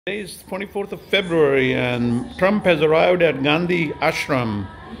Today is 24th of February and Trump has arrived at Gandhi Ashram,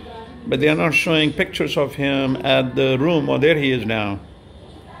 but they are not showing pictures of him at the room. Oh, there he is now.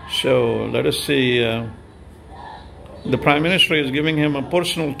 So let us see. The Prime Minister is giving him a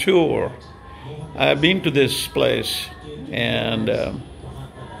personal tour. I have been to this place, and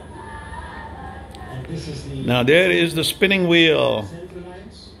now there is the spinning wheel.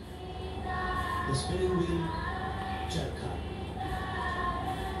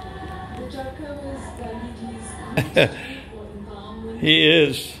 He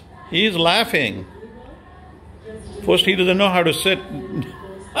is laughing. First, he doesn't know how to sit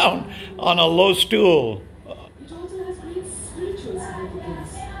down on a low stool. It also has great spiritual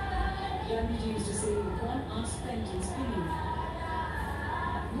significance. Gandhi used to say 1 hour spent in spinning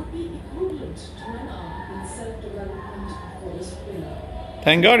would be equivalent to an hour in self-development for a spinner.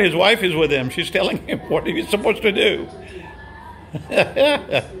 Thank God his wife is with him. She's telling him what he's supposed to do.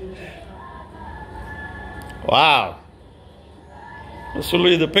 Wow. This will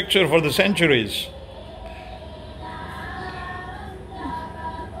be the picture for the centuries.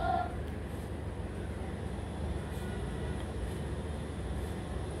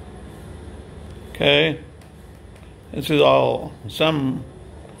 Okay. This is all some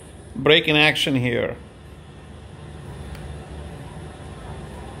break in action here.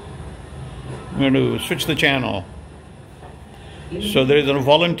 I'm going to switch the channel. So there is a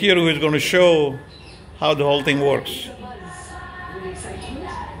volunteer who is going to show how the whole thing works.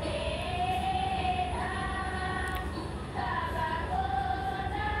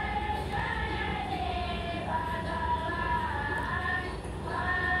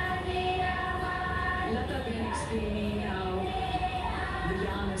 Explaining how the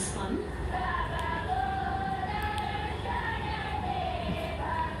yarn is spun.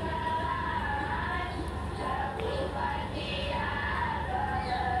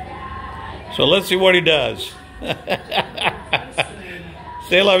 So let's see what he does.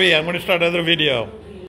 Say la vie, I'm going to start another video.